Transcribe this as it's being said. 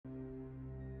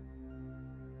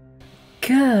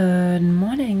Good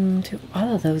morning to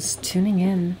all of those tuning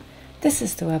in. This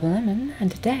is the Rebel Lemon, and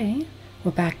today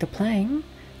we're back to playing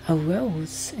A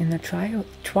Rosse in the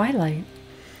Twilight.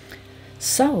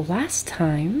 So last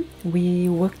time we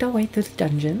worked our way through the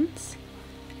dungeons,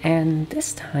 and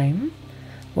this time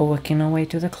we're working our way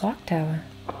to the clock tower.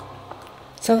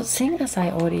 So seeing as I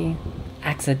already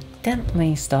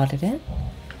accidentally started it,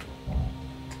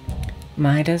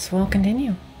 might as well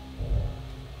continue.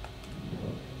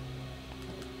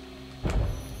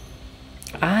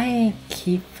 I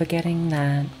keep forgetting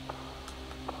that.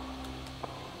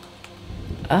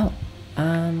 Oh,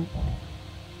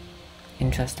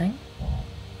 interesting.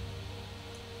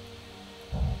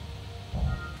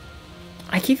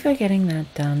 I keep forgetting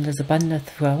that there's a button to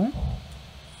throw.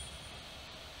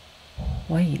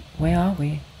 Wait, where are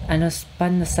we? And there's a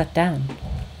button to set down.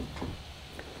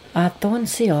 Thorn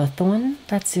seal. A thorn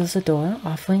that seals the door.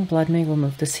 Offering blood may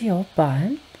remove the seal,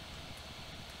 but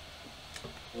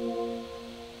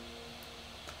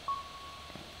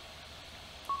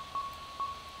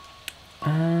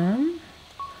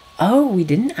oh, we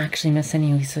didn't actually miss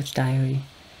any research diary.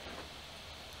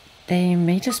 They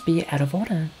may just be out of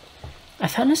order. I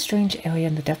found a strange area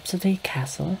in the depths of the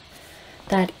castle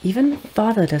that even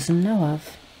Father doesn't know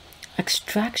of.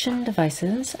 Extraction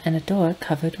devices and a door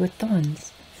covered with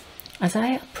thorns. As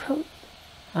I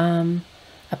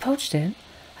approached it,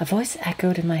 a voice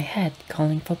echoed in my head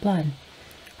calling for blood.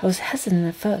 I was hesitant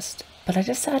at first, but I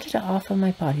decided to offer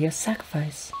my body as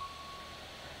sacrifice.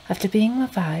 After being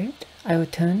revived, I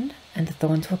returned, and the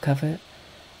thorns were covering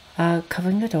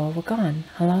the door were gone,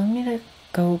 allowing me to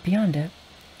go beyond it.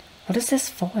 What is this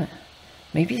for?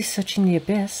 Maybe searching the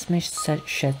abyss may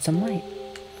shed some light.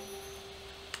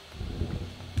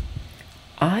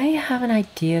 I have an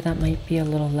idea that might be a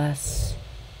little less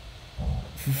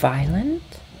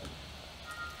violent.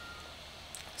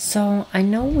 So, I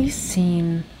know we've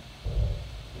seen...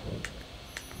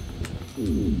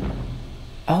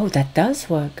 Oh, that does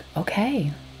work.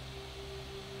 Okay.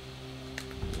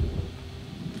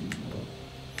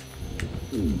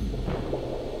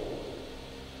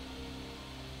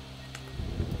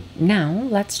 Now,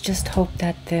 let's just hope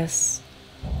that this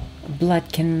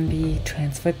blood can be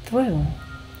transferred through.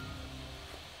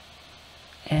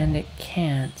 And it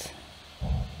can't.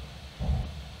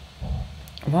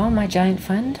 Well, my giant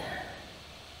friend.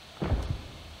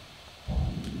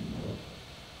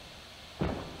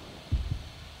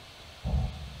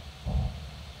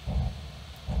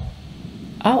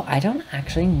 Oh, I don't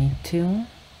actually need to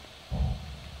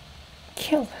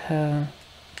kill her,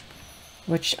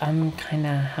 which I'm kind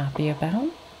of happy about.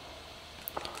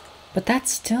 But that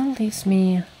still leaves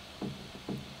me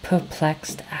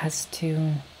perplexed as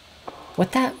to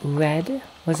what that red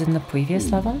was in the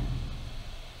previous level.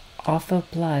 Offer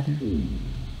blood.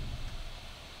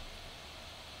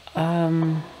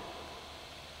 I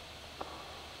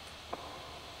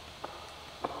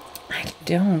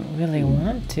don't really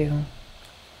want to.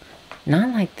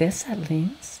 Not like this, at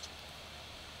least.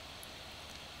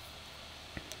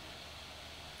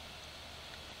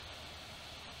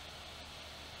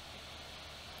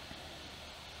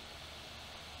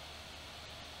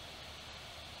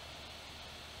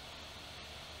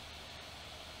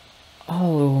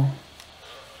 Oh.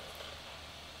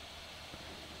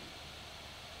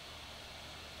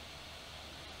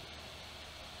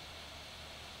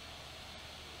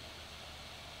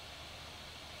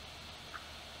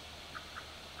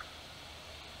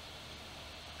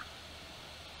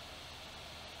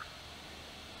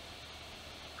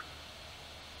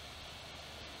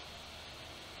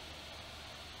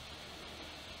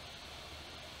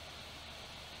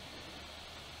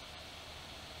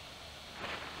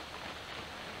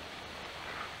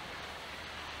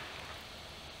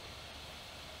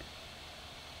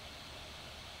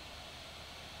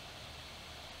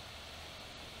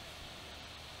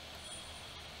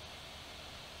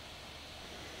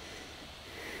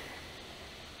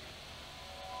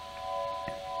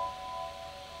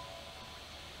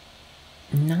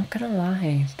 Not gonna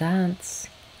lie, that's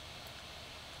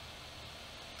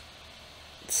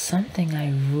something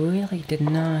I really did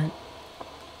not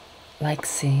like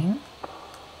seeing.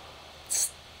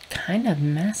 It's kind of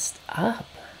messed up.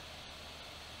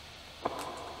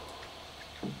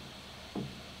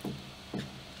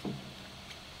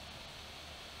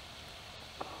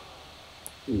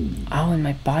 Oh, and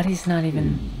my body's not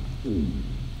even...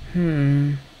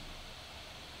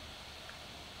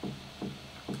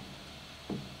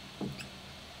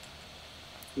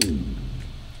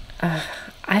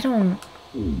 I don't...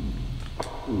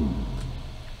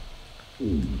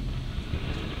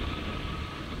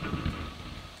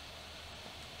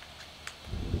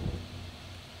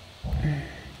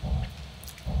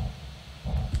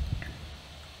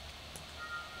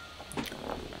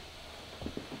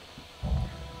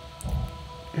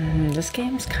 This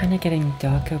game's kind of getting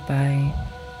darker by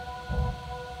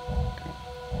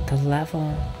the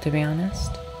level, to be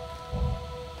honest.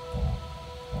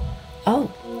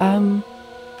 Oh,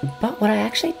 but what I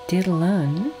actually did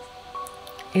learn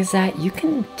is that you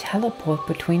can teleport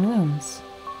between rooms,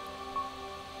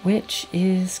 which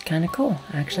is kind of cool,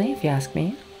 actually, if you ask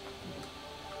me.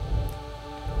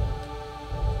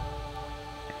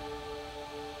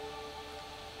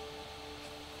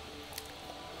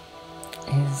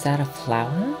 Is that a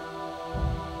flower?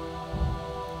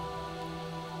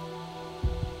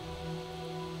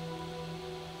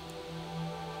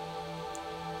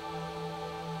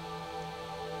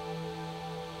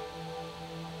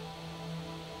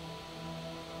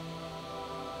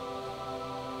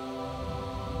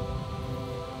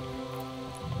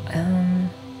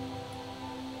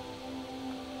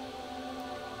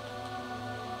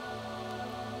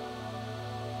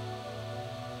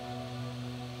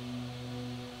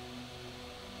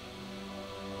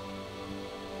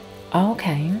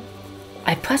 Okay.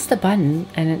 I pressed the button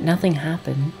and nothing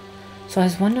happened, so I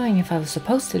was wondering if I was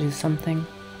supposed to do something.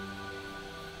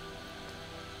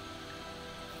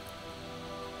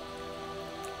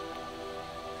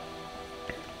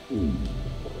 You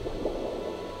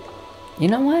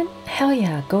know what? Hell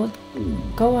yeah, go a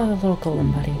little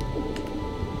golem, buddy.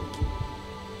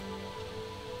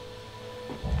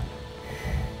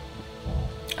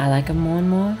 I like him more and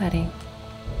more already.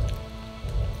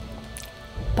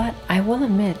 But I will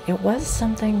admit, it was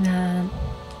something that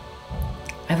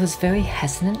I was very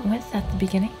hesitant with at the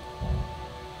beginning.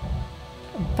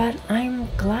 But I'm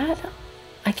glad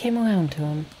I came around to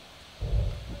him.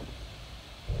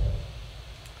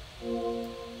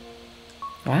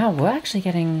 Wow, we're actually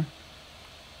getting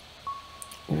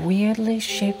weirdly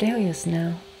shaped areas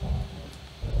now.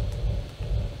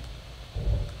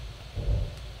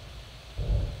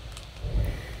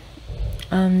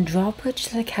 Drawbridge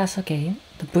to the castle gate.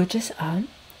 The bridge is up.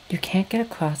 You can't get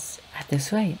across at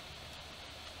this rate.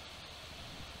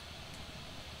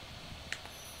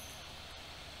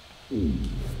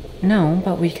 No,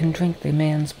 but we can drink the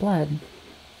man's blood.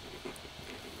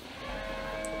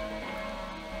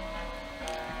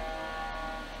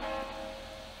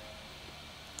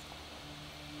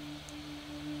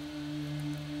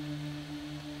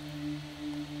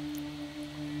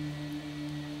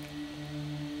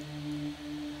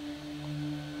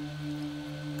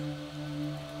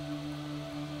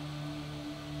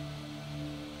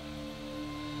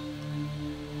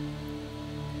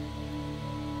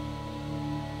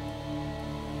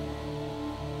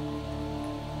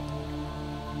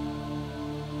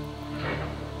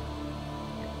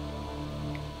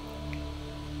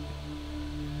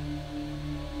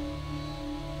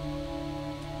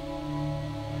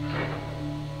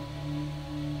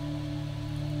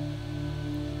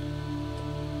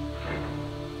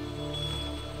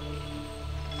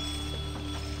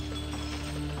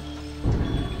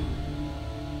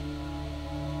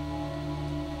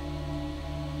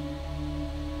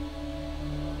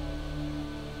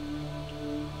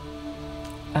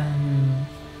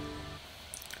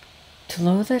 To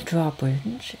lower the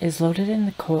drawbridge is loaded in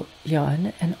the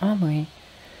courtyard and armory.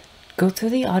 Go through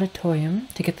the auditorium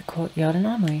to get the courtyard and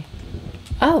armory.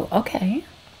 Oh, okay.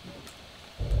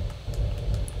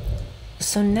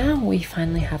 So now we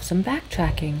finally have some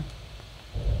backtracking.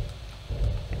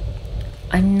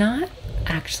 I'm not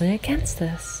actually against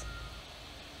this.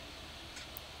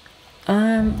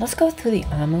 Let's go through the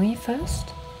armory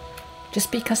first,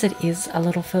 just because it is a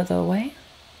little further away.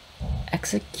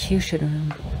 Execution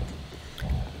room.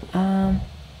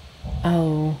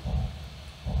 Oh.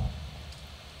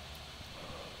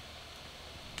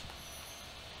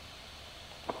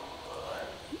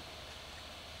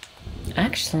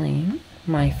 Actually,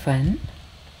 my friend,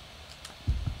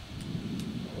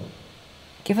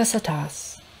 give us a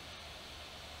toss.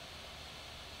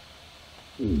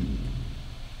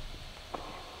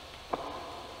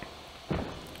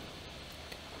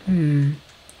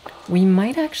 We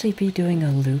might actually be doing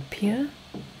a loop here,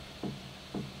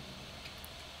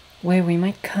 where we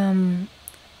might come.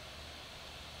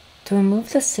 To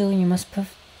remove the seal, you must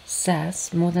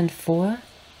possess more than 4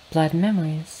 blood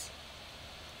memories.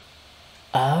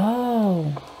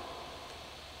 Oh.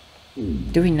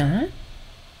 Do we not?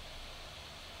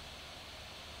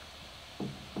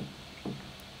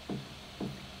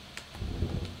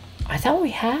 I thought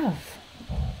we have.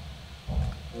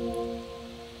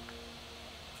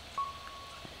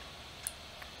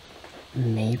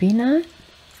 Maybe not?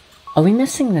 Are we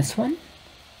missing this one?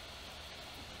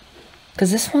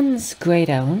 Because this one's grayed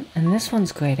out, and this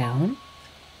one's grayed out,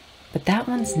 but that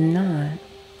one's not.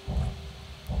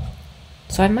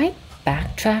 So I might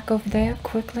backtrack over there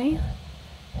quickly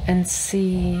and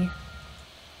see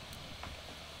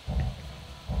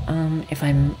if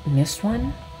I missed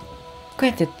one.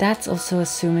 Granted, that's also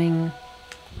assuming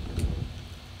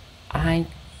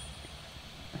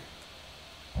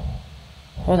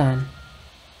hold on.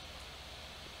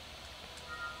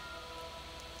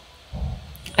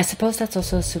 I suppose that's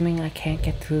also assuming I can't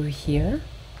get through here.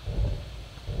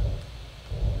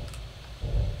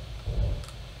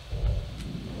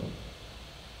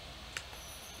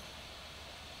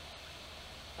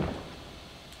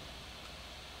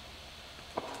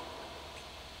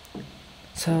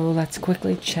 So let's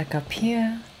quickly check up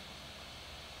here.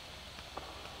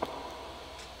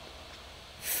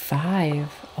 5,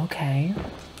 okay.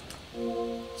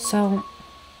 So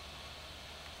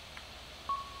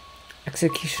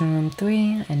execution room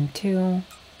 3 and 2.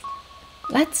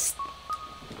 Let's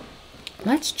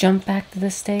jump back to the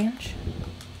stage.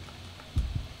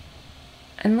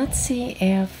 And let's see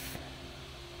if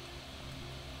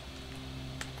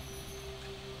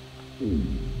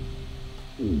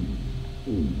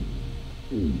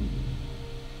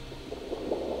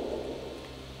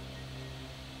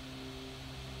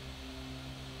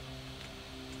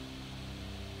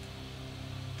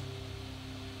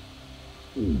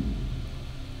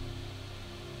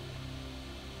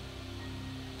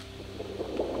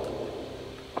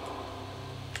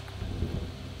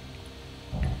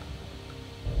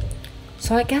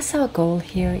so I guess our goal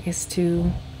here is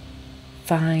to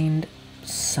find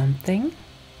something.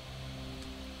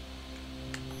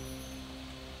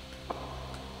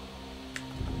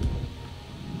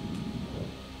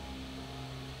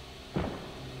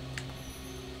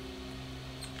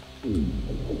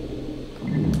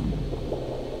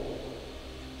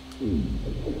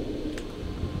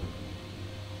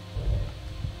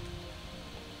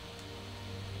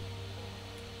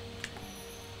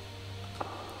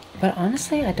 But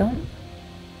honestly, I don't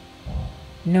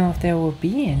know if there will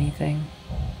be anything.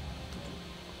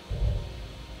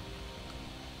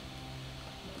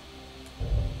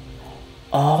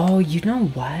 Oh, you know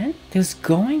what? There's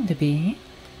going to be.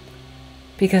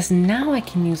 Because now I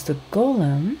can use the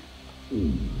golem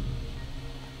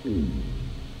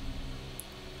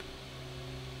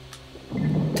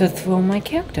to throw my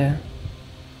character.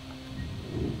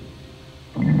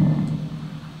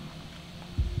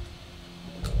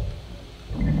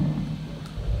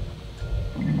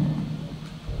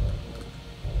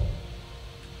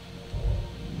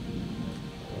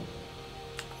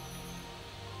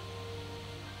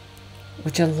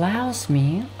 Which allows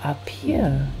me up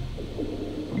here.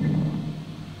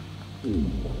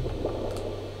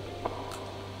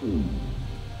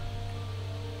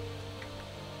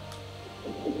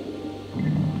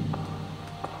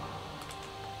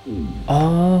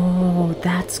 Oh,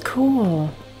 that's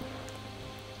cool.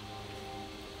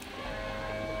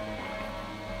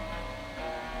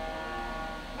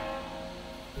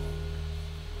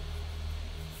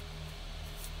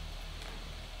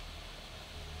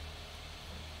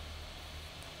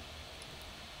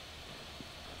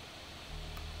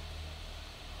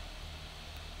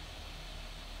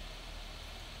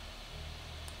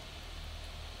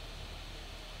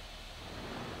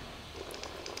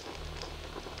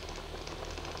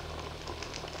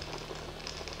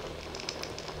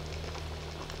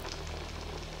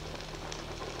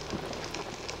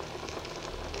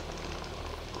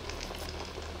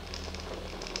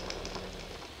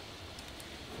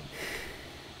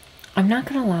 I'm not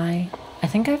gonna lie, I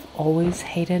think I've always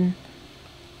hated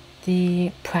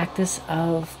the practice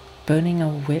of burning a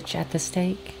witch at the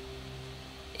stake.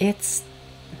 It's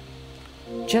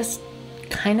just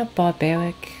kind of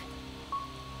barbaric,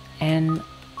 and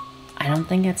I don't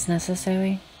think it's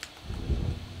necessary.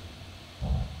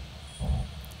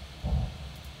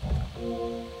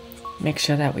 Make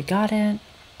sure that we got it,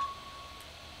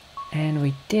 and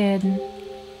we did.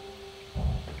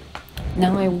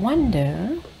 Now I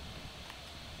wonder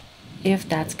if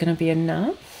that's gonna be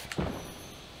enough,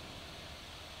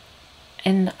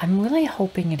 and I'm really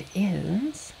hoping it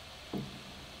is.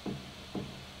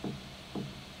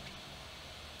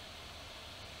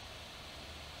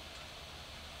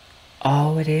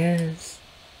 Oh, it is.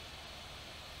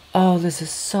 Oh, this is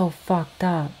so fucked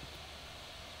up.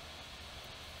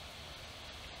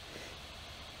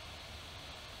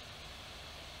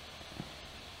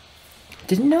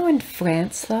 Didn't know in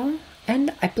France though,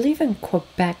 and I believe in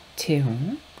Quebec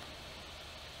too,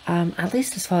 at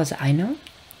least as far as I know,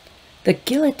 the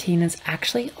guillotine is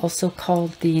actually also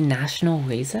called the national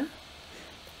razor.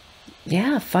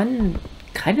 Yeah, fun,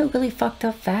 kind of really fucked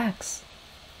up facts.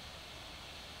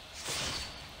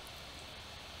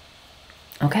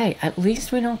 Okay, at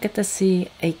least we don't get to see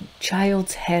a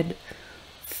child's head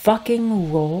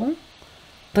fucking roll.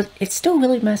 But it's still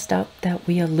really messed up that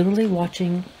we are literally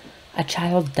watching a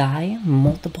child die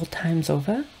multiple times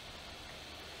over.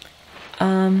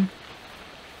 But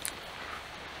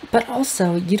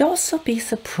also, you'd also be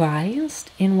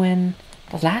surprised in when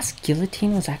the last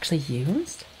guillotine was actually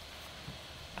used.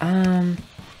 Yeah,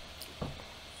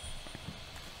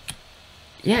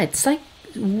 it's like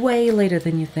way later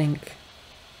than you think.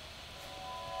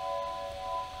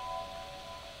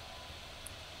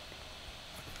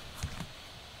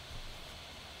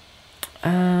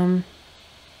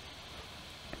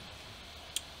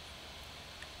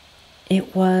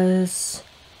 It was,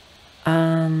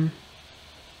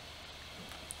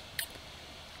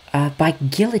 by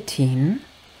guillotine,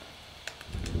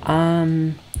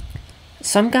 some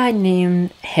guy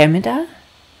named Hamida,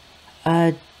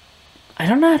 I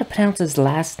don't know how to pronounce his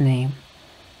last name,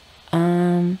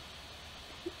 Jean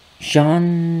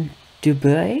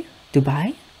Dubai,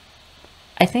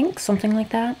 I think, something like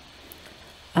that,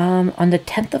 on the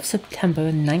 10th of September,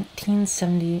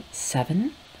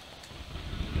 1977.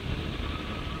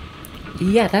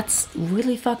 Yeah, that's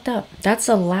really fucked up. That's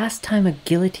the last time a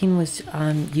guillotine was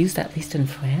used, at least in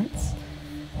France.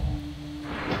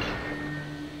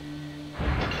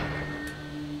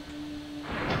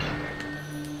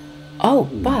 Oh,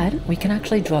 but we can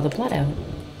actually draw the blood out,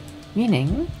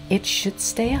 meaning it should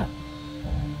stay up.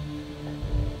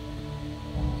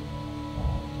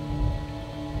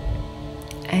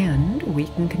 And we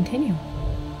can continue.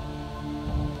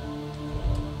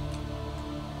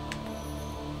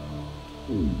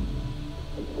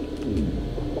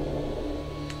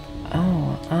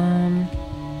 Oh,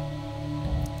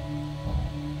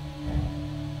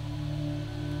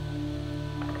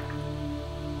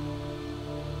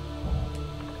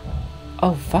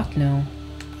 oh, fuck no.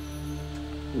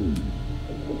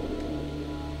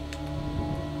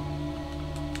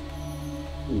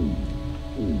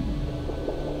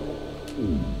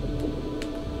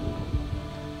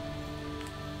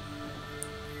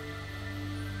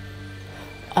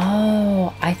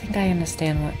 Oh, I think I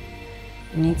understand what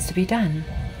needs to be done,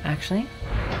 actually.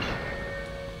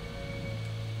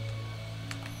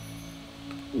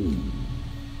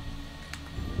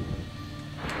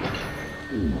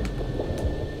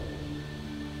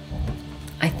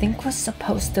 I think we're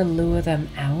supposed to lure them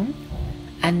out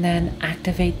and then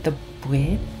activate the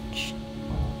bridge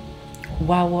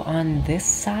while we're on this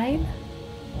side.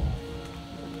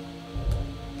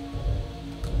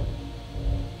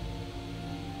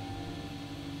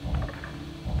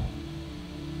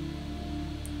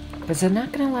 Because they're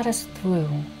not going to let us through.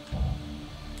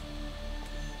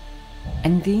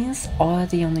 And these are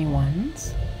the only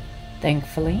ones,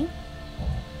 thankfully.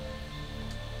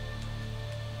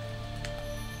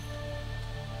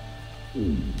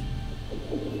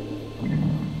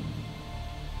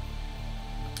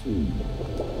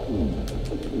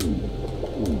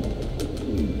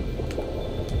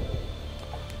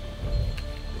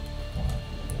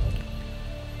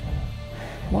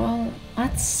 Well,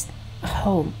 let's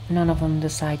hope none of them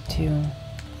decide to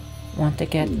want to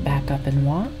get back up and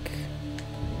walk.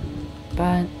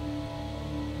 But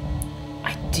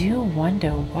I do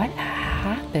wonder what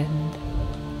happened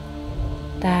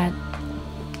that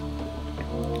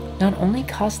not only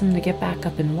caused them to get back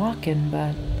up and walking,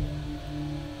 but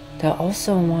they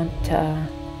also want to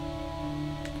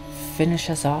finish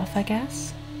us off, I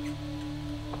guess.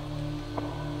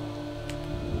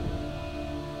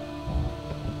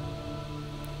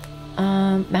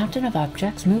 Mountain of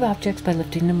objects. Move objects by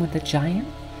lifting them with a giant.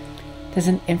 There's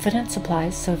an infinite supply,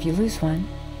 so if you lose one,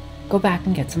 go back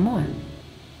and get some more.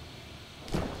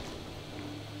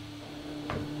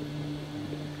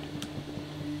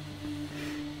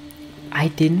 I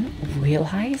didn't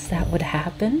realize that would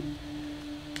happen,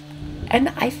 and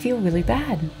I feel really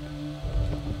bad.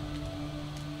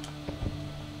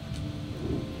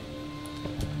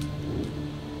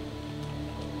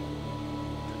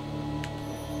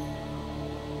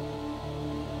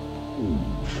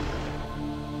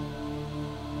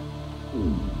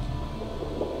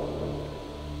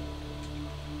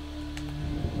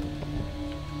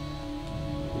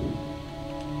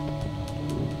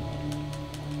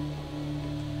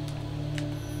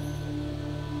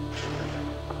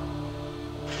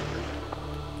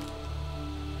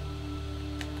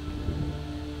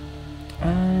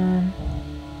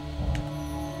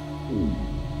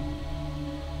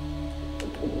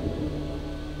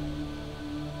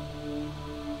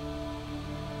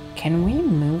 Can we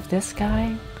move this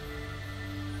guy?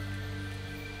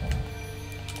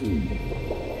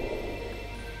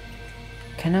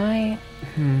 Can I?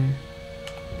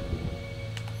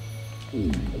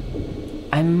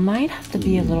 I might have to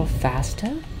be a little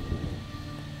faster.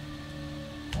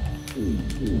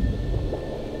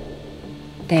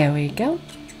 There we go.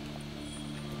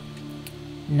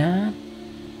 Not.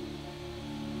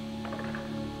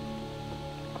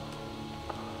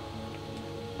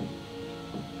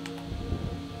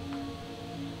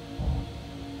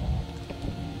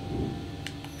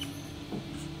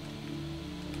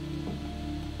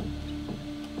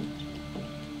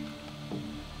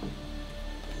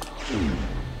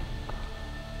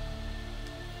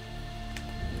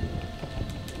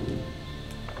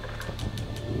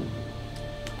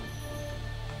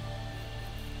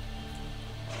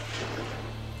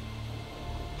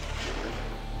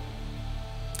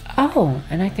 Oh,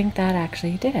 and I think that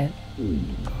actually did it.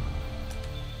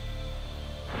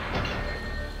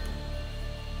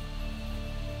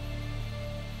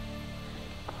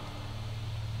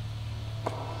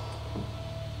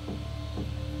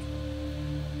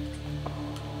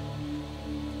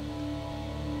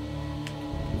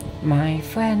 My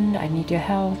friend, I need your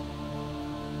help.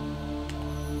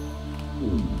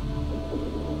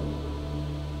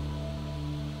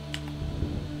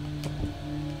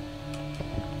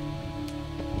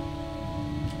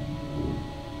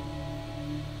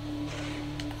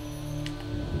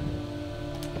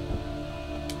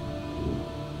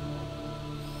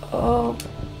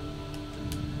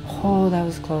 Oh, that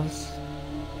was close.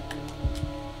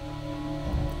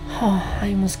 Oh, I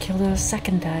almost killed her a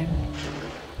second time.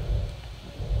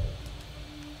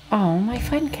 Oh, my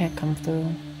friend can't come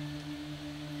through.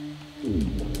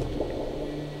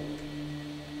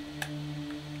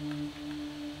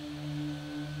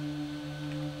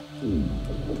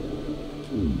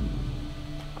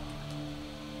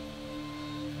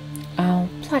 Oh,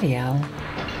 bloody hell.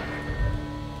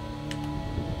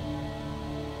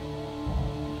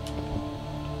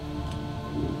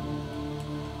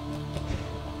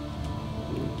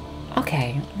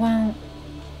 Okay, well...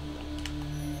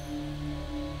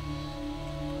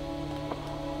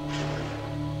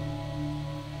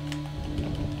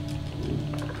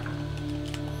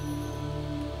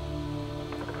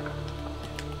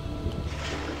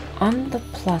 on the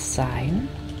plus side...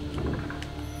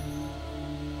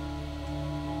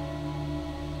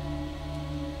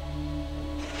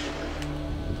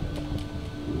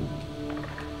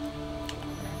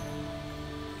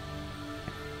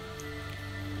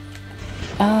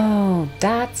 Oh,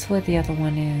 that's where the other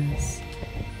one is.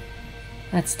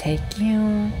 Let's take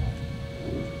you.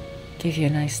 Give you a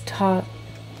nice top.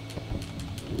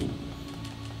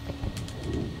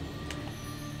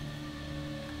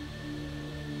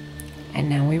 And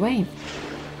now we wait.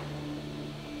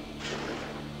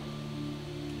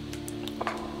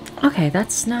 Okay,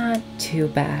 that's not too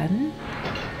bad.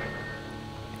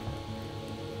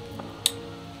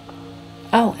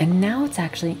 Oh, and now it's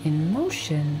actually in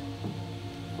motion.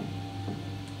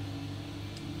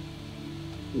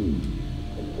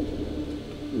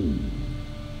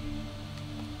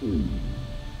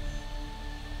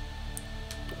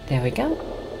 There we go.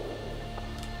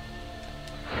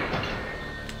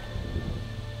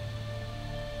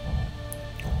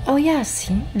 Oh yeah,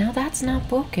 see, now that's not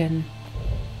broken.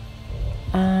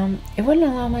 It wouldn't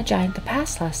allow my giant to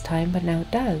pass last time, but now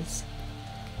it does.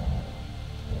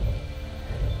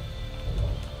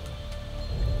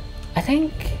 I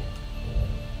think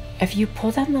if you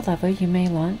pull down the lever, you may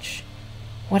launch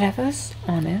whatever's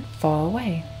on it far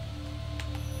away.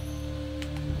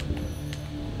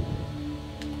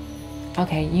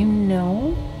 Okay, you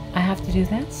know I have to do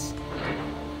this.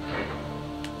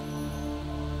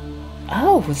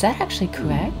 Oh, was that actually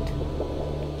correct?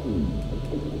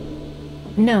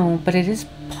 No, but it is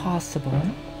possible,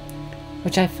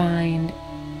 which I find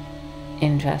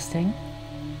interesting.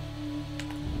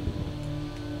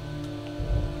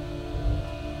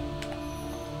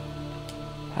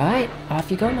 Alright, off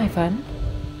you go, my friend.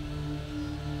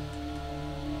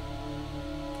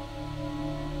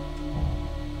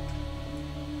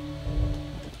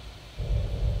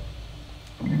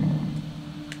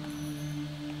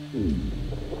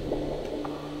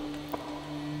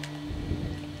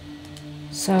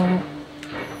 So,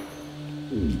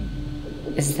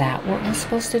 is that what we're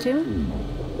supposed to do?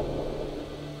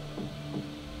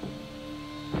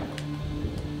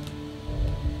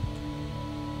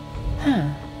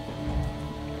 Huh.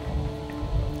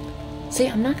 See,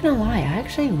 I'm not gonna lie, I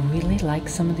actually really like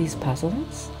some of these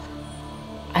puzzles.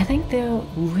 I think they're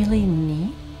really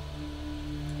neat.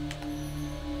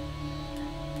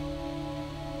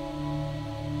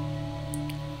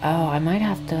 Oh, I might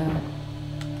have to...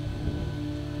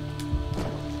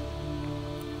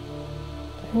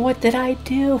 What did I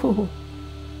do?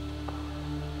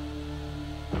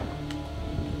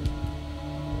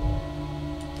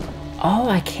 Oh,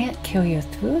 I can't kill you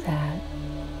through that.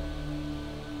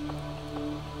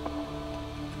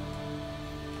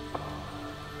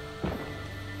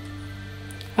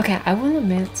 Okay, I will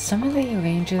admit, some of the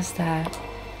ranges that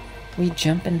we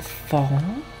jump and fall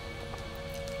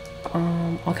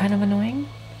are kind of annoying.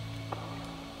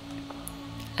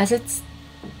 As it's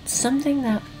something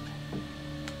that...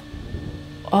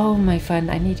 Oh, my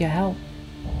friend, I need your help.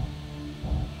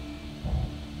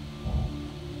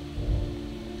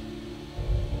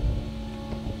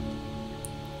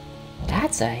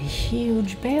 That's a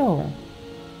huge bill.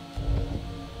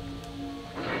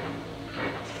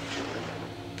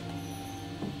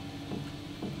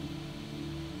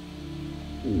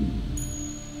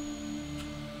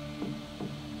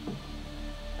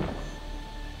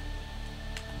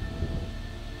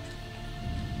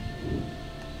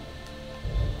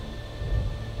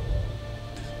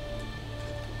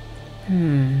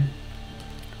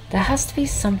 There has to be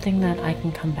something that I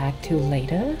can come back to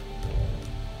later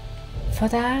for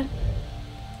that.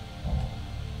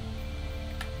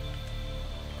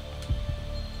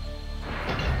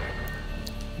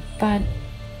 But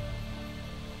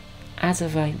as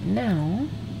of right now,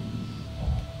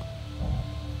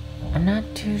 I'm not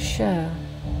too sure.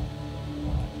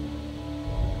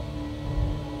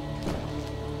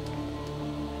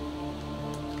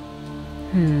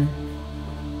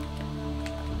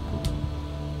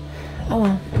 Oh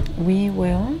well, we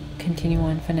will continue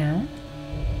on for now.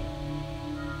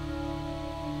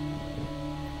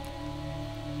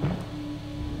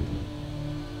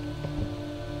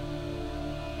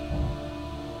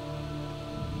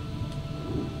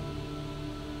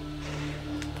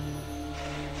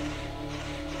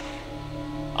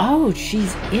 Oh,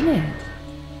 she's in it.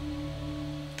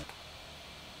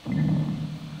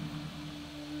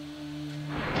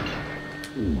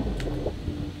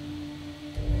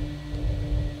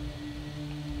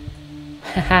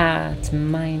 Haha, it's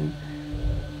mine.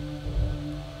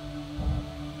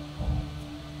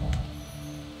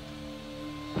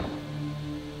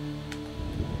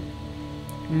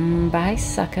 Bye,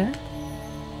 sucker.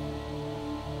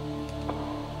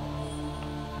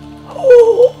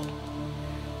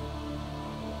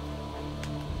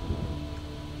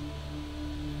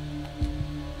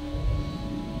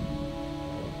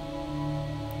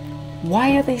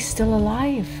 Why are they still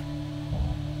alive?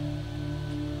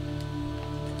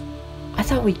 I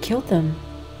thought we killed them.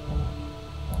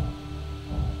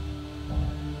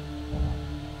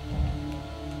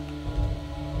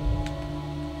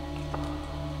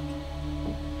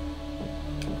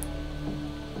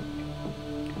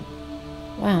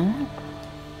 Well.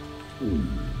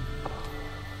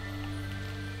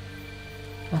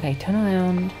 Okay, turn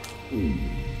around.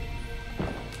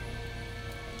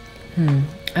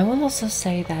 I will also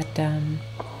say that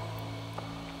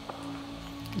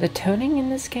the turning in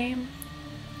this game,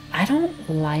 I don't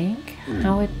like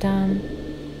how it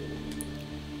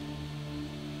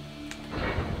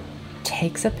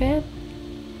takes a bit.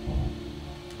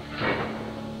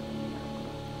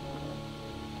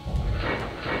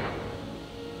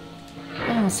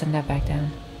 I'll send that back down.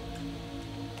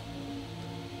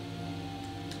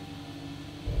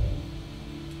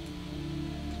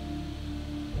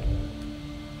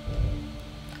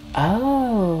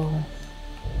 Oh,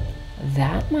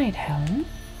 that might help.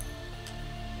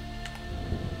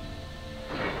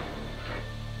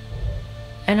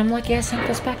 And I'm lucky I sent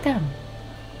this back down.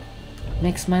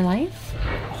 Makes my life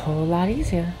a whole lot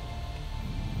easier.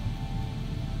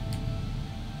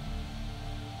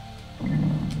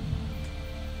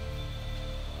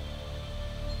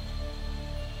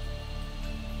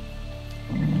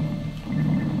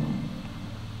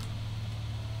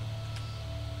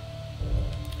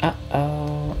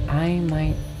 Uh-oh,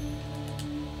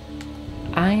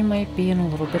 I might be in a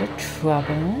little bit of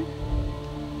trouble,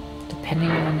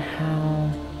 depending on how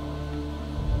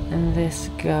this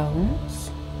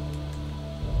goes.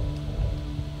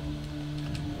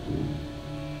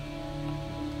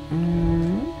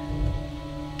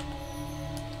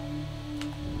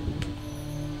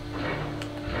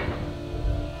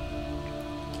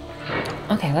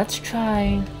 Okay, let's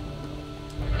try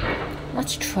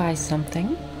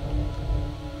something.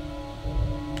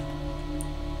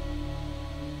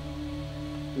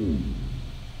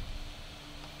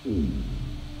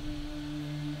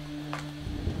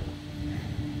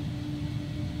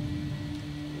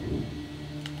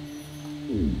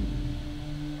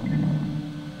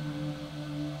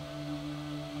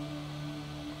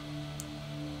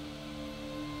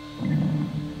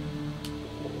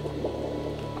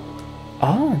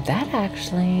 That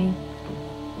actually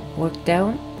worked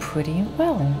out pretty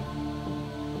well.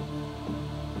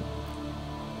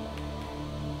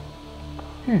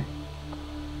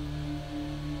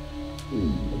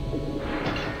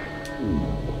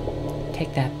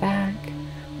 Take that back.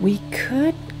 We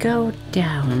could go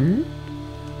down,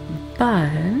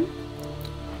 but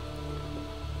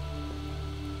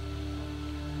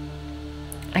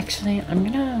actually, I'm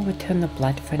gonna return the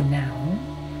blood for now.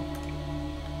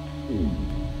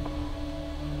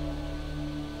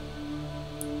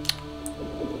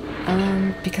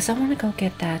 Because I want to go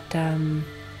get that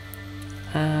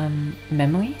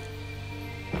memory,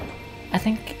 I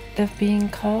think they're being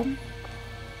called.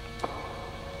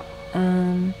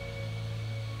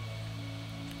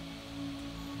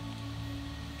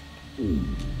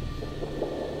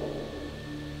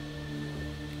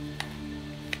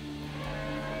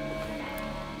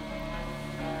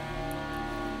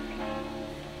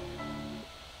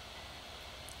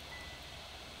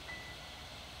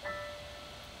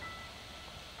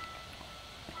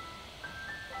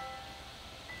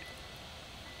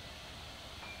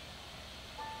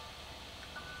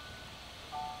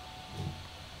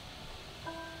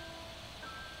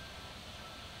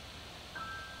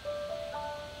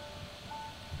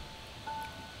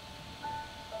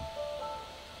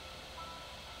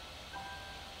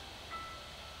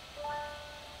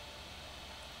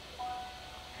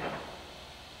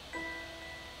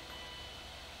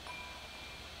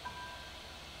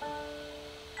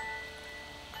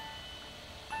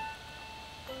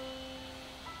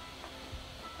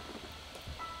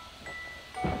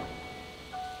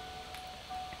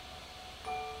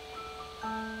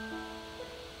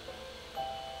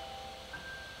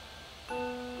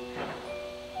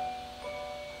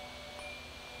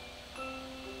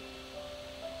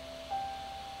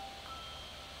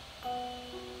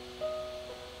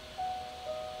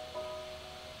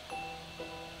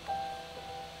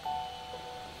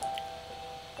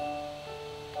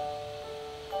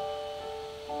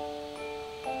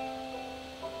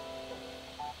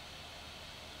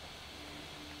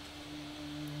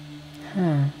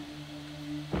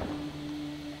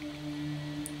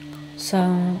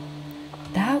 So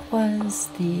that was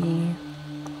the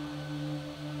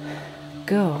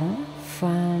girl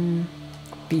from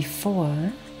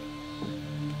before.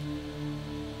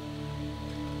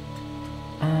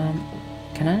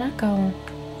 Can I not go?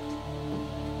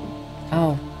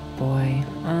 Oh boy.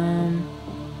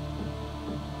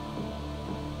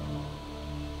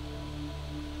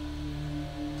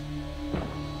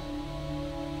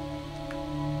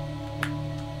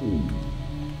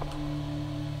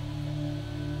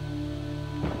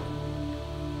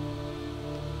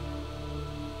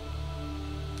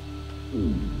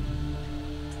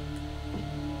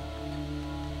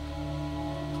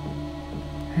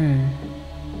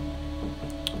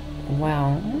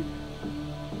 Well,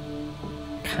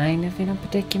 kind of in a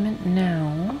predicament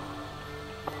now.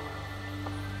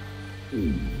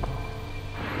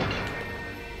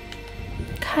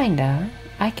 Kinda.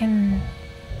 I can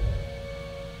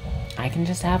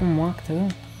just have him walk through.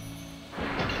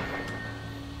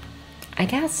 I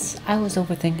guess I was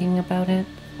overthinking about it.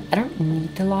 I don't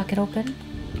need to lock it open.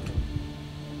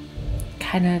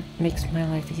 Kinda makes my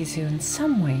life easier in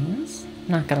some ways,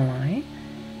 not gonna lie.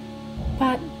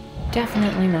 But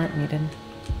definitely not needed.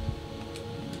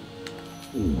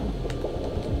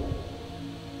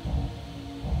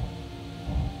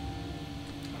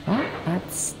 Well,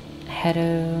 let's head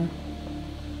to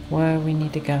where we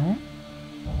need to go.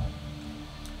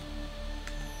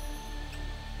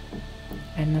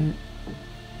 And then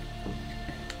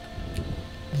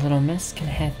Little Miss can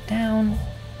head down,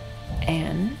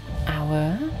 and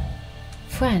our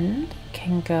friend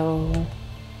can go.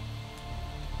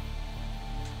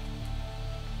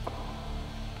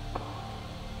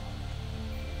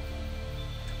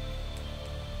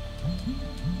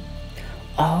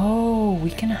 Oh, we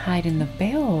can hide in the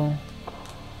barrel.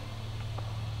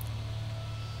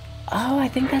 Oh, I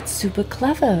think that's super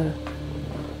clever.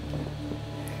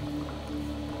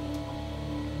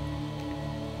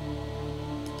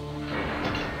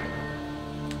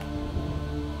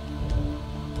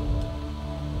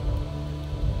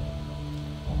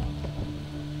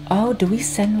 Oh, do we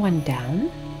send one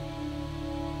down?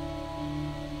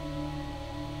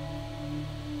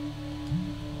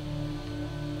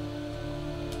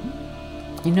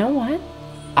 You know what?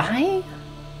 I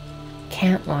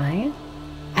can't lie.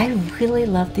 I really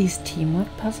love these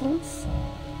teamwork puzzles.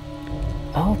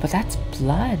 Oh, but that's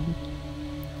blood.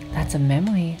 That's a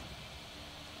memory.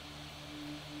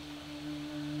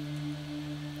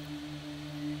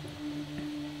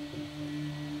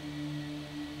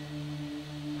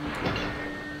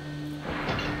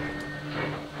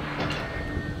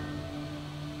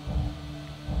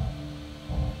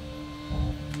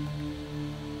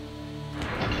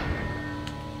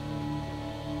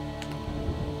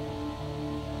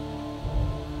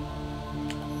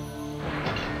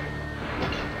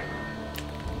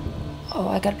 Oh,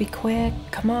 I gotta be quick.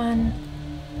 Come on,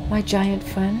 my giant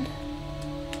friend.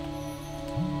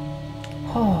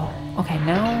 Oh, okay,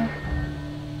 now.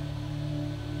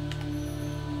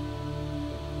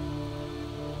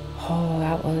 Oh,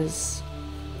 that was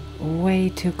way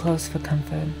too close for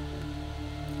comfort.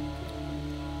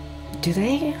 Do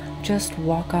they just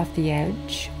walk off the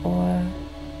edge, or...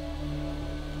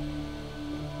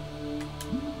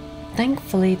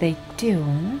 Thankfully they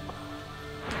do,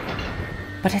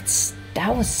 but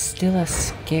that was still a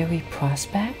scary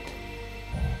prospect.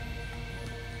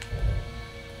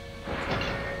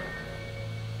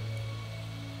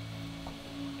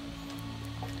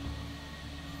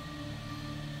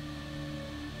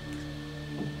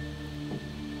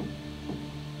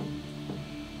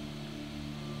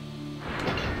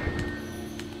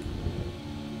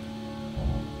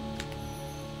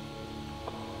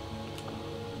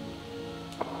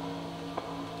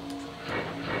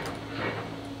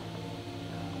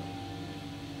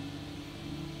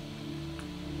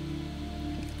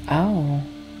 Oh.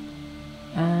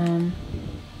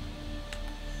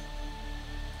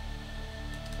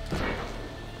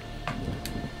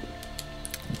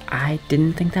 I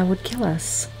didn't think that would kill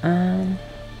us.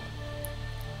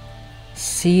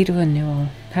 Seed renewal.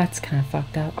 That's kind of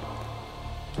fucked up.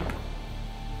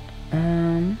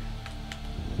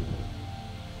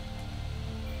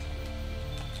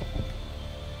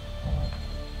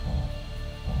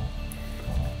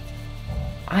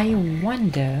 I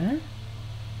wonder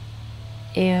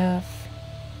if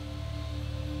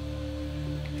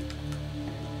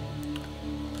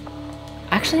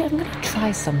actually I'm gonna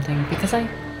try something because I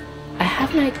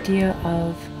have an idea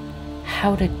of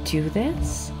how to do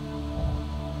this,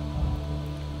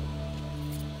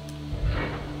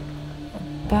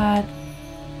 but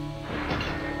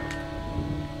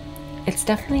it's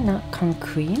definitely not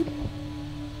concrete.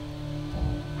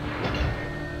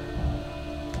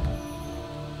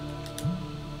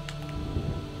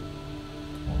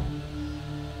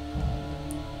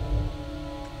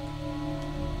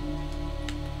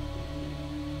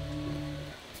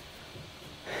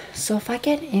 So if I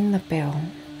get in the barrel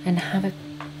and have it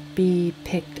be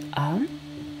picked up,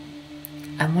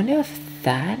 I wonder if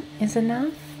that is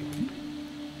enough?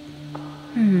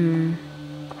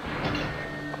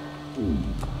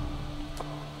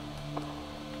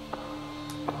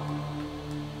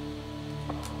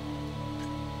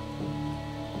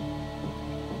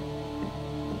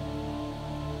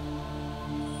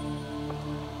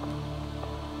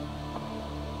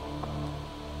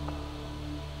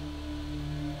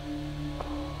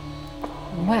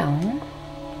 Well,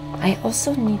 I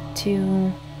also need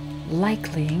to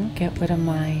likely get rid of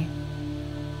my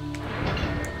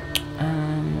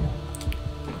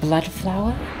blood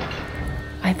flower,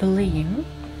 I believe.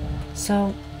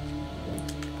 So,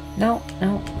 no.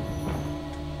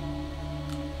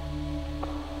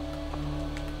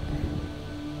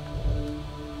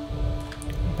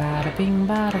 Bada bing,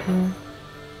 bada boom.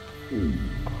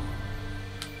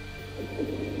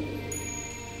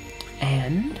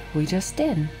 And we just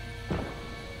did.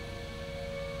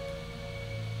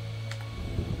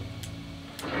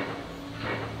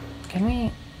 Can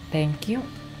we? Thank you.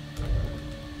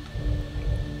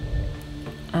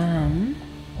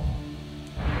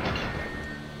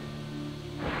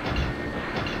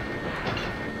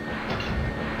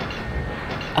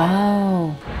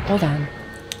 Oh, hold on.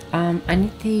 I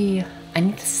need the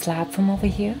slab from over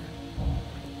here.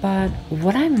 But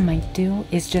what I might do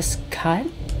is just cut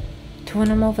to when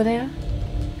I'm over there.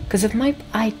 Because if my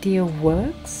idea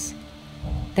works,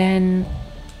 then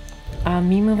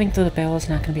me moving through the barrel is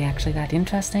not going to be actually that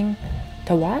interesting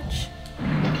to watch.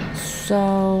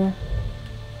 So,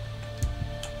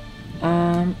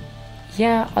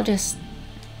 yeah, I'll just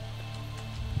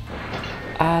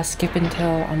skip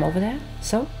until I'm over there.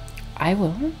 So, I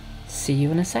will see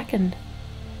you in a second.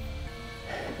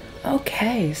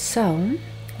 Okay, so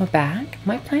we're back.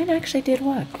 My plan actually did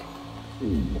work,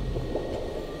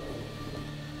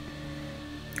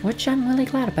 which I'm really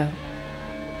glad about.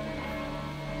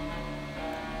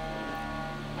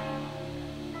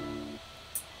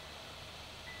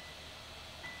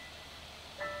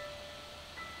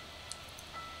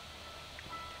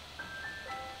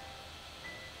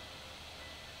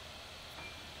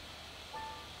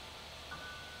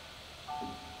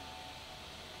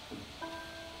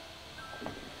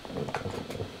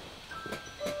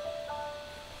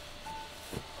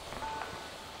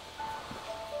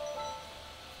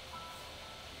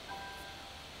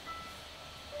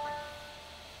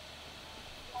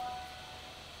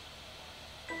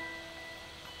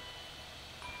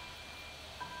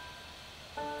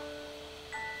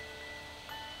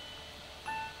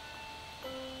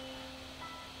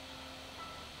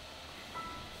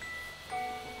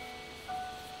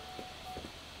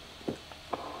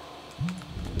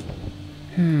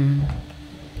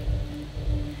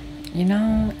 You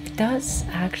know, it does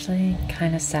actually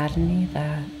kind of sadden me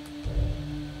that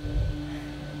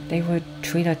they would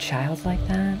treat a child like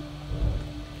that.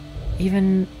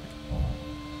 Even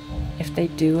if they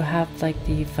do have like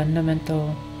the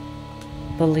fundamental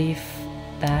belief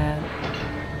that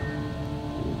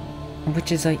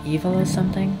witches are evil or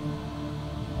something.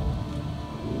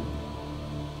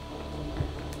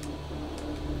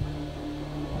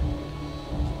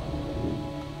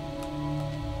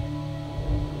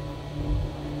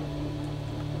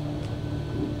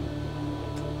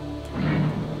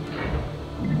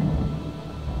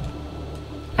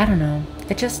 I don't know.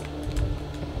 It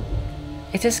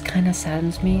just kind of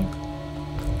saddens me.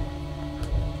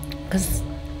 Because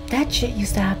that shit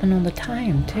used to happen all the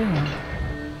time, too.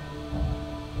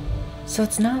 So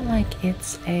it's not like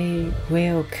it's a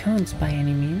rare occurrence by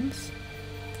any means.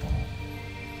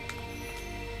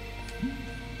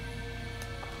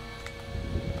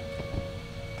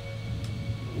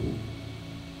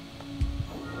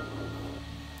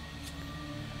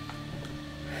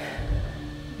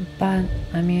 But,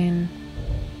 I mean,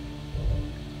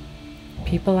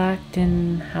 people act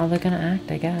in how they're gonna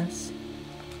act, I guess.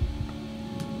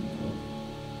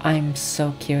 I'm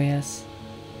so curious.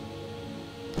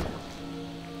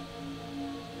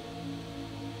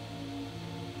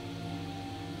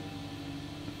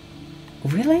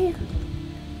 Really?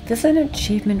 There's an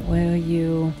achievement where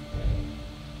you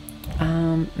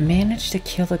manage to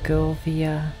kill the girl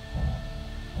via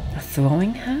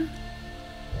throwing her?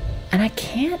 And I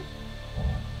can't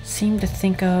seem to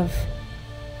think of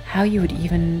how you would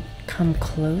even come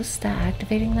close to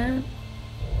activating that.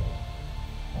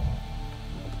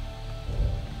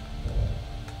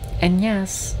 And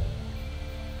yes,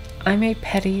 I'm a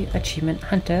petty achievement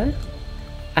hunter.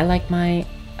 I like my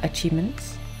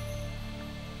achievements.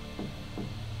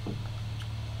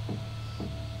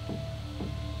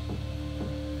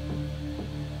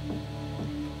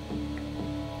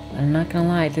 I'm not gonna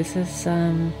lie, this is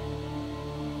a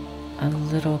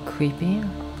little creepy.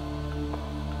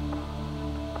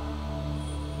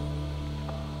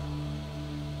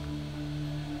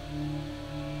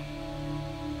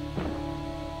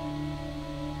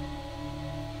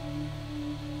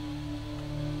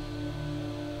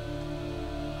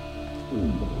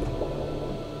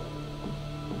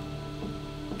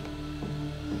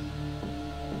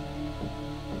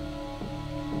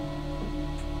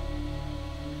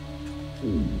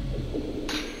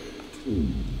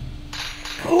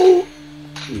 Oh!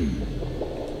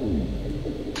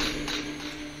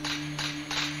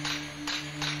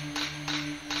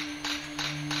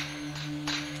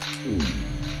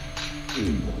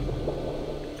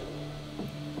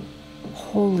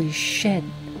 Holy shit.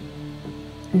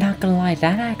 Not gonna lie,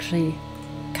 that actually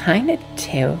kind of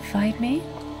terrified me.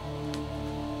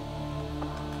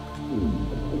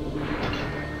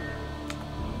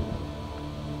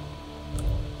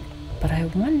 But I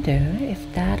wonder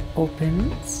if that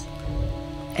opens,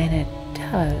 and it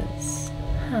does,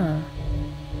 huh?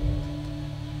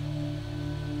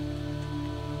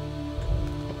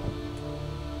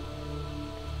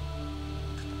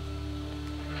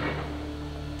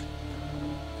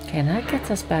 Okay, and that gets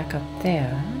us back up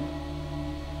there.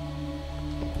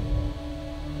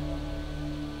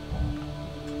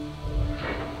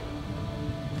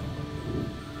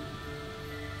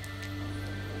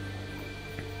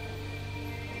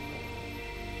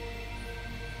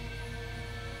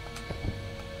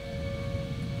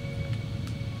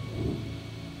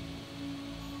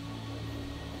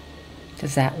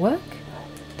 Does that work?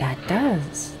 That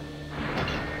does.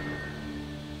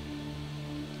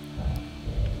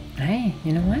 Hey,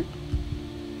 you know what?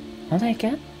 I'll take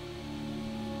it.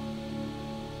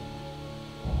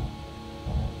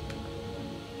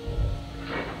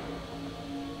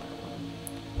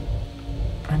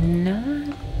 I'm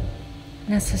not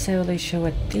necessarily sure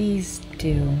what these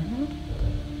do,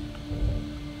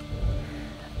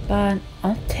 but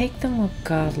I'll take them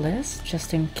regardless,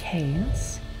 just in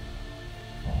case.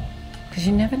 Because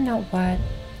you never know what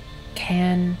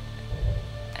can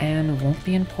and won't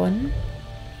be important.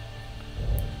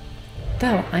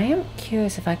 Though, I am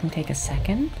curious if I can take a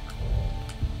second.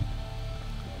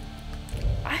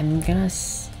 I'm gonna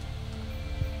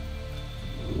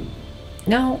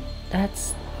no,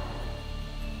 that's...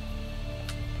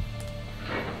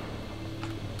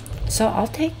 So I'll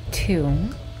take 2.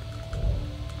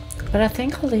 But I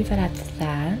think I'll leave it at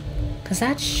that. Because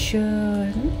that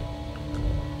should...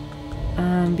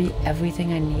 be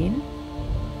everything I need.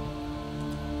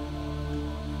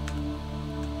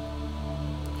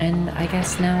 And I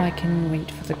guess now I can wait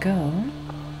for the girl.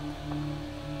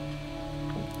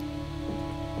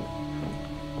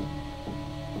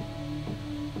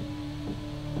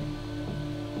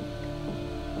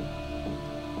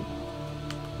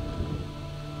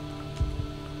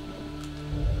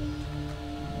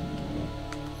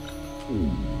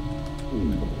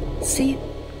 See,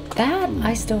 that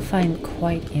I still find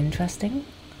quite interesting.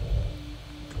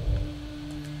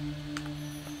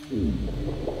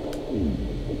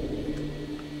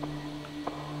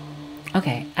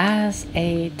 Okay, as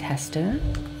a tester,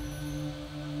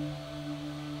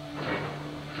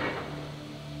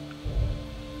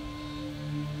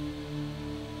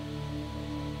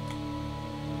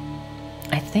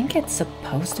 I think it's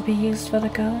supposed to be used for the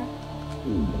girl.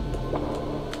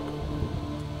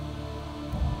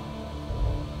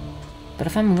 But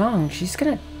if I'm wrong, she's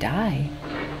gonna die.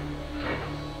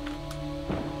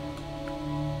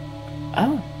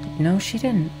 Oh, no she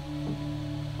didn't.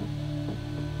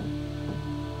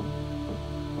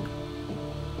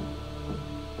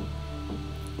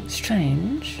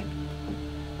 Strange.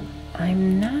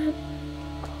 I'm not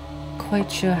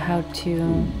quite sure how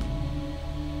to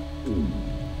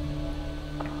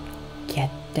get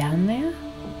down there.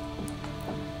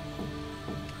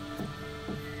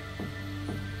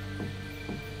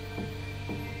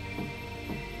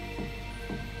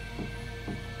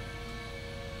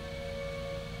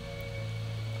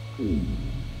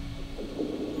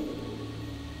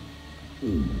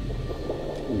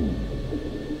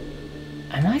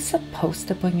 Am I supposed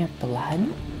to bring up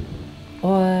blood?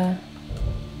 Or...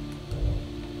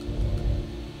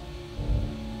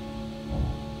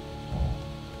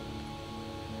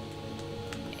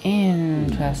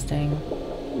 Interesting.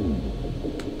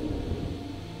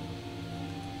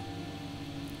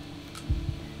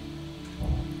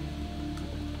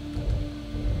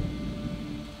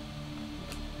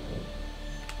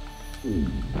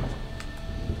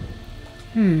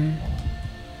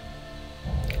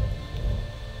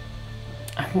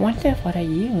 I wonder what I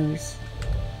use.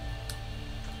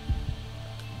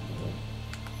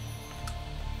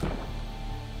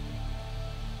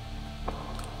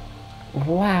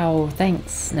 Wow,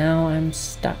 thanks. Now I'm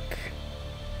stuck.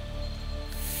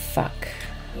 Fuck.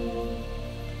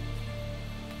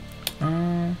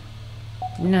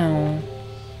 No.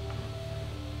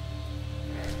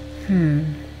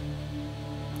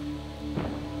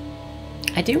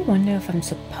 I do wonder if I'm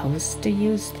supposed to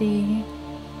use the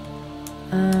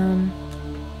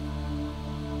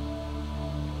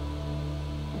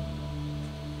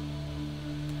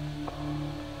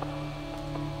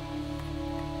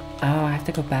oh, I have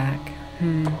to go back.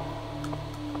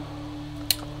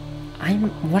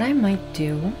 What I might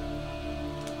do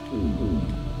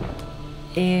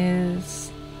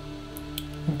is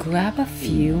grab a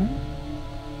few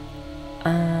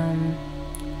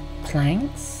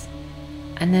planks,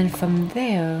 and then from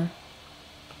there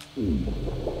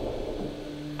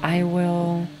I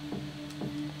will,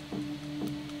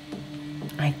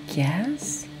 I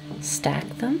guess, stack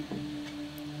them.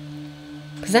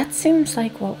 Because that seems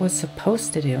like what we're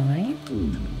supposed to do, right?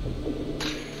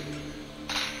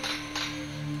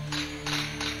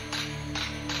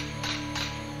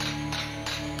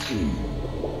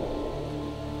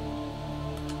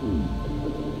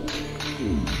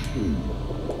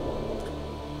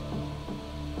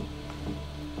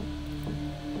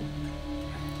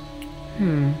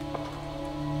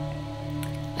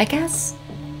 I guess,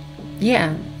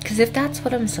 yeah, because if that's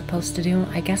what I'm supposed to do,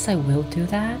 I guess I will do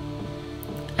that.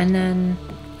 And then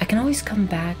I can always come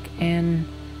back and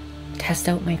test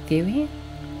out my theory.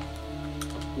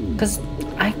 Because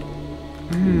I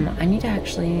need to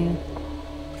actually...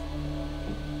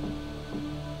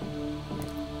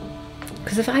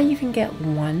 Because if I even get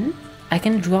one, I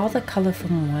can draw the color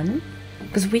from one.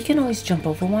 Because we can always jump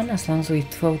over one as long as we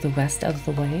throw the rest out of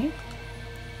the way.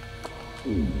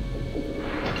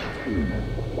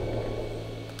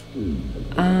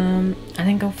 And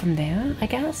then go from there, I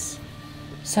guess.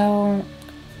 So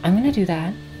I'm gonna do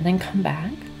that and then come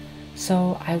back.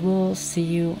 So I will see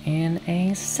you in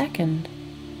a second.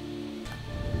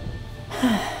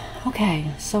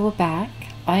 Okay, so we're back.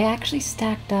 I actually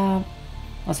stacked up,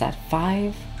 what's that,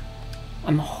 5?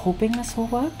 I'm hoping this will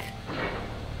work.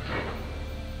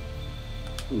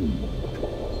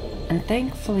 And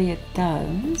thankfully it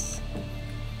does.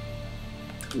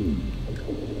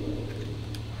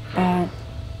 But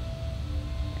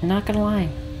not gonna lie,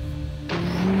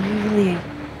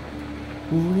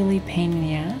 really pain in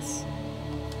the ass.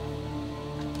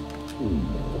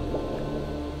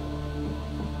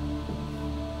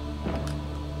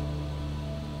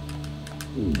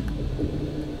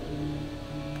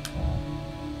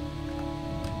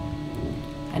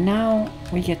 And now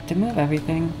we get to move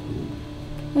everything,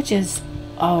 which is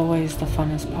always the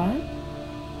funnest part.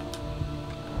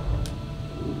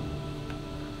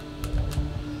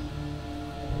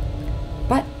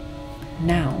 But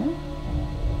now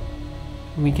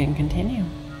we can continue.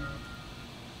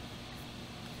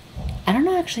 I don't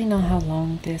actually know how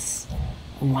long this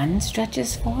one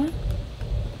stretches for.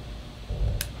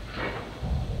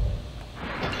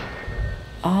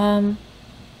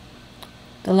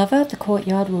 The lever at the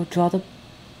courtyard will draw the...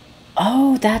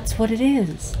 Oh, that's what it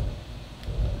is.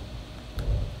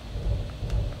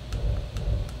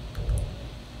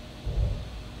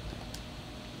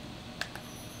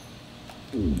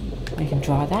 We can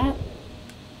draw that.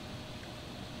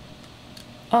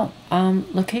 Oh,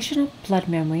 location of blood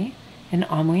memory and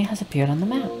Armoury has appeared on the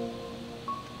map.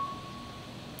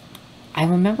 I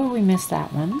remember we missed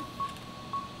that one.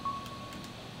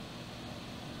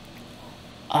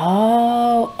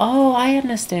 Oh, I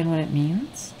understand what it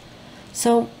means.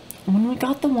 So, when we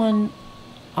got the one,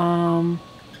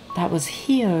 that was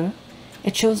here,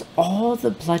 it shows all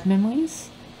the blood memories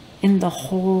in the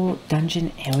whole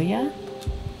dungeon area.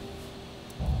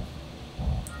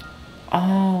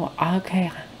 Oh,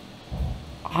 okay.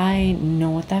 I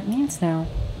know what that means now.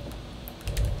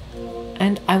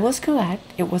 And I was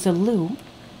correct, it was a loop.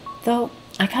 Though,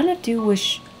 I kind of do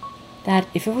wish that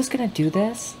if it was going to do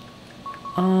this,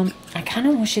 I kind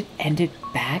of wish it ended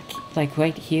back, like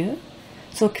right here.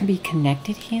 So it can be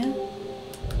connected here.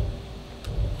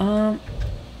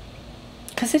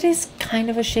 Because it is kind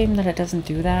of a shame that it doesn't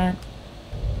do that.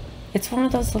 It's one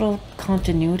of those little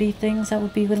continuity things that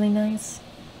would be really nice.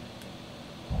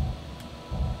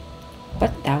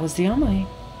 But that was the Armoury.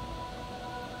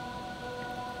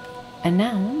 And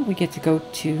now we get to go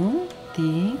to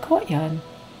the courtyard.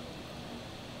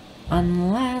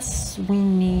 Unless we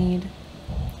need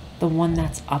the one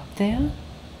that's up there.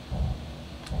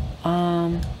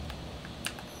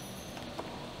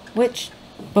 Which,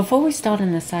 before we start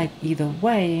on the side either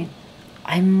way,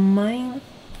 I might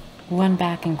run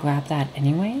back and grab that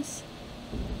anyways.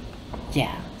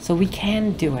 Yeah, so we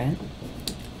can do it.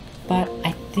 But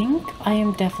I think I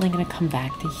am definitely going to come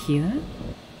back to here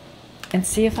and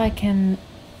see if I can...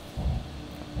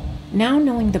 Now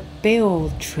knowing the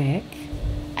barrel trick,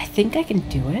 I think I can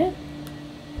do it.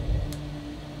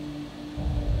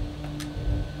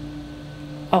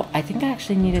 Oh, I think I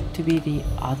actually need it to be the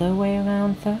other way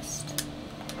around first.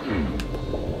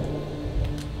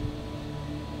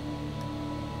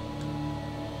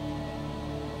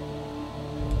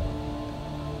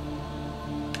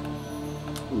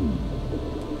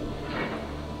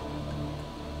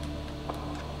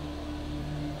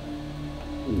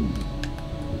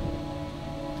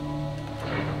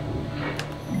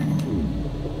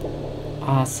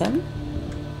 Awesome.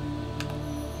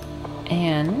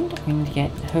 And we need to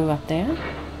get her up there.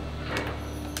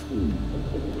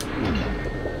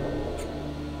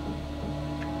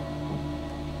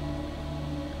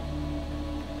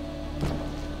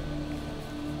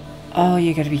 Oh,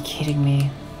 you gotta be kidding me.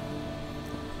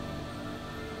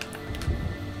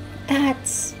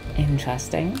 That's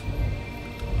interesting.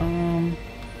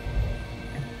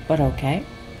 But okay.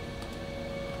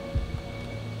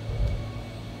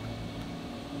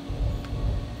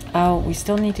 Oh, we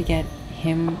still need to get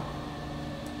him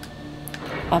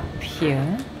up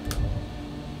here.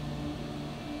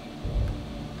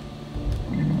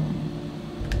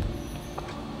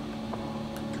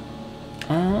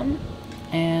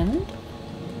 And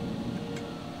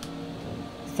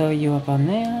throw you up on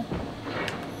there.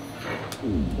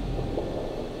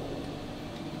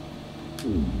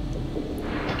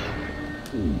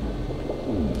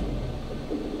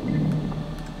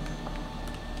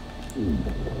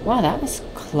 Wow, that was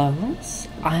close.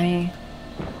 I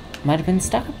might have been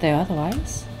stuck up there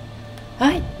otherwise.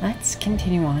 Alright, let's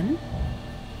continue on.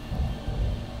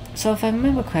 So if I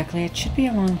remember correctly, it should be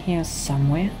along here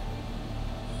somewhere.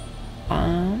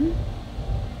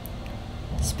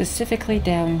 Specifically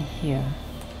down here.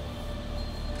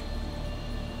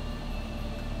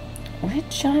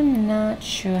 Which I'm not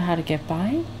sure how to get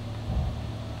by.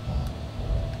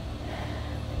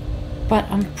 But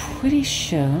I'm pretty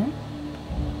sure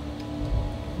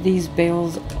these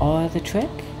barrels are the trick.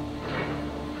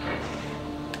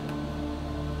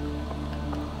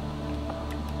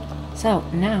 So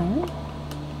now,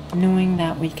 knowing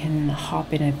that we can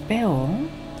hop in a barrel,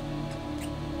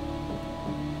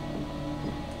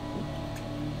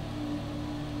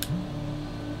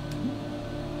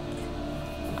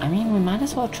 I mean, we might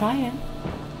as well try it.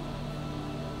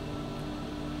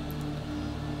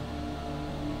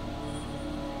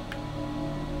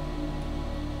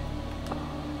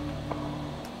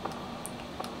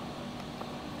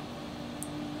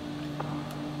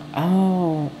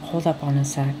 Oh, hold up on a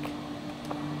sec.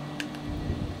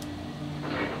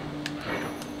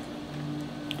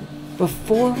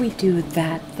 Before we do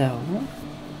that though,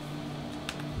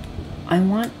 I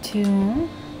want to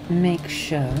make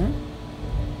sure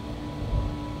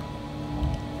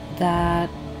that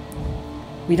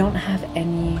we don't have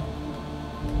any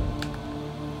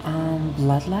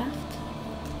blood left?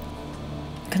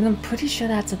 Because I'm pretty sure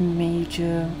that's a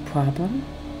major problem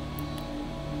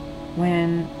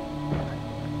when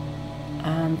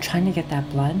trying to get that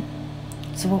blood.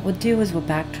 So what we'll do is we'll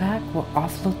backtrack, we'll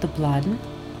offload the blood,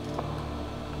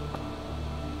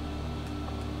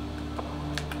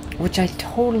 which I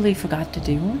totally forgot to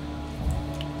do.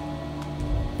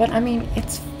 But I mean,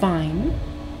 it's fine.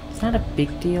 It's not a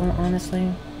big deal,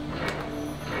 honestly.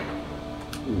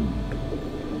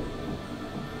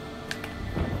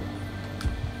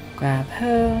 Grab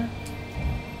her.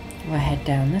 We'll head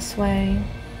down this way.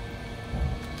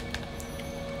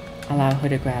 Allow her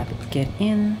to get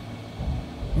in.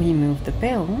 Remove the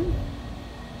bill.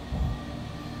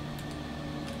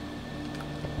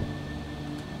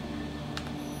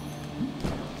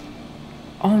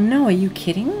 Oh no, are you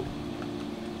kidding?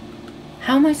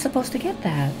 How am I supposed to get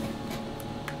that?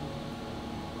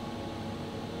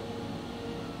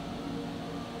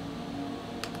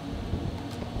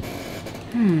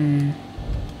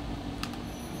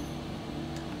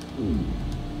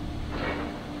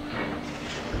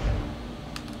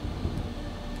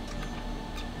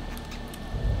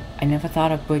 I never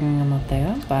thought of bringing them up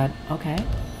there, but okay.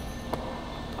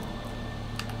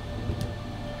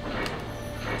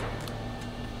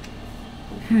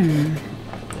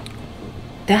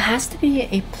 There has to be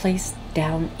a place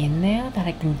down in there that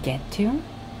I can get to.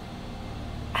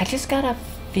 I just gotta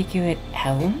figure it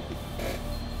out.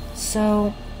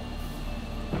 So,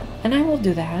 and I will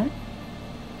do that.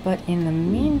 But in the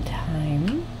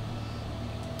meantime,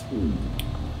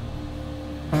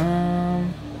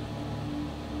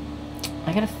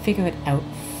 I gotta figure it out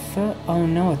first. Oh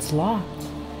no, it's locked.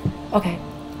 Okay,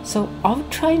 so I'll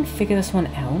try and figure this one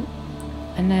out.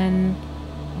 And then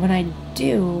when I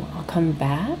do, I'll come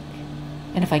back.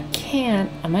 And if I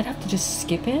can't, I might have to just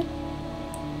skip it.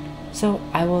 So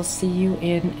I will see you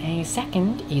in a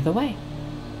second either way.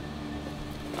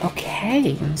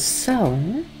 Okay,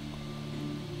 so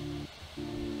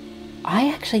I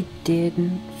actually did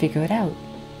figure it out.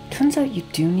 Turns out you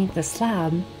do need the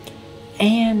slab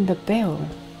and the bill.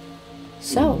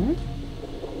 So,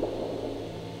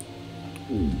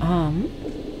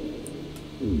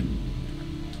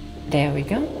 there we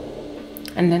go.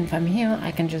 And then from here,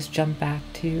 I can just jump back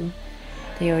to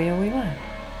the area we were.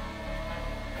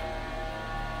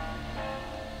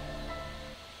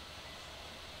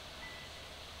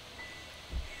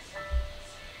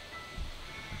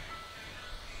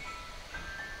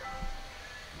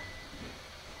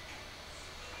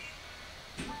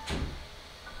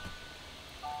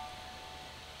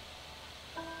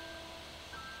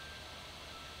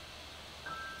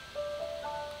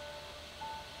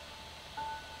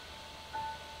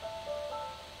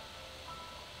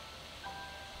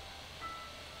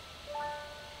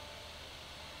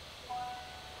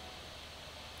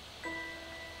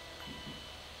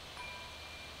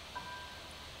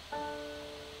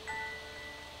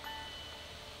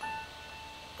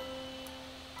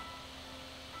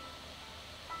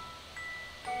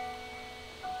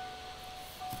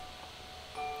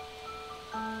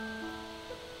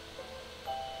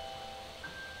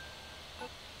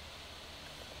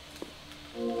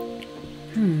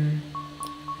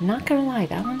 Not gonna lie,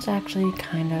 that one's actually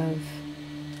kind of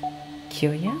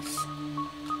curious.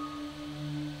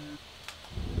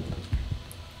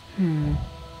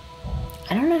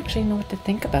 I don't actually know what to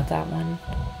think about that one.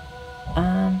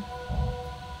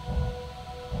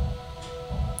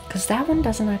 Because that one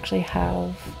doesn't actually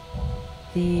have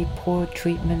the poor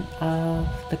treatment of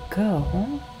the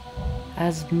girl,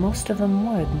 as most of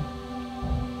them would.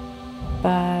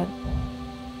 But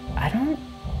I don't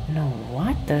know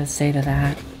what to say to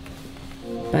that.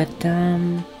 But,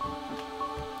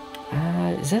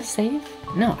 is that save?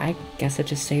 No, I guess it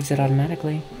just saves it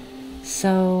automatically.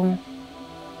 So,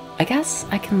 I guess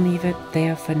I can leave it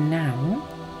there for now,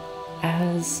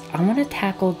 as I want to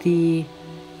tackle the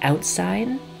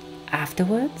outside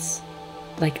afterwards,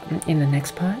 like in the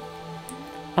next part.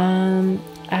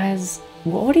 As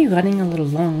we're already running a little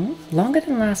longer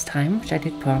than last time, which I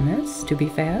did promise, to be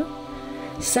fair.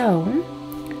 So,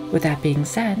 with that being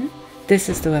said, this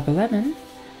is the Rebel Lemon,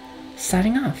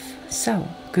 signing off. So,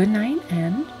 good night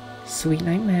and sweet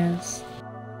nightmares.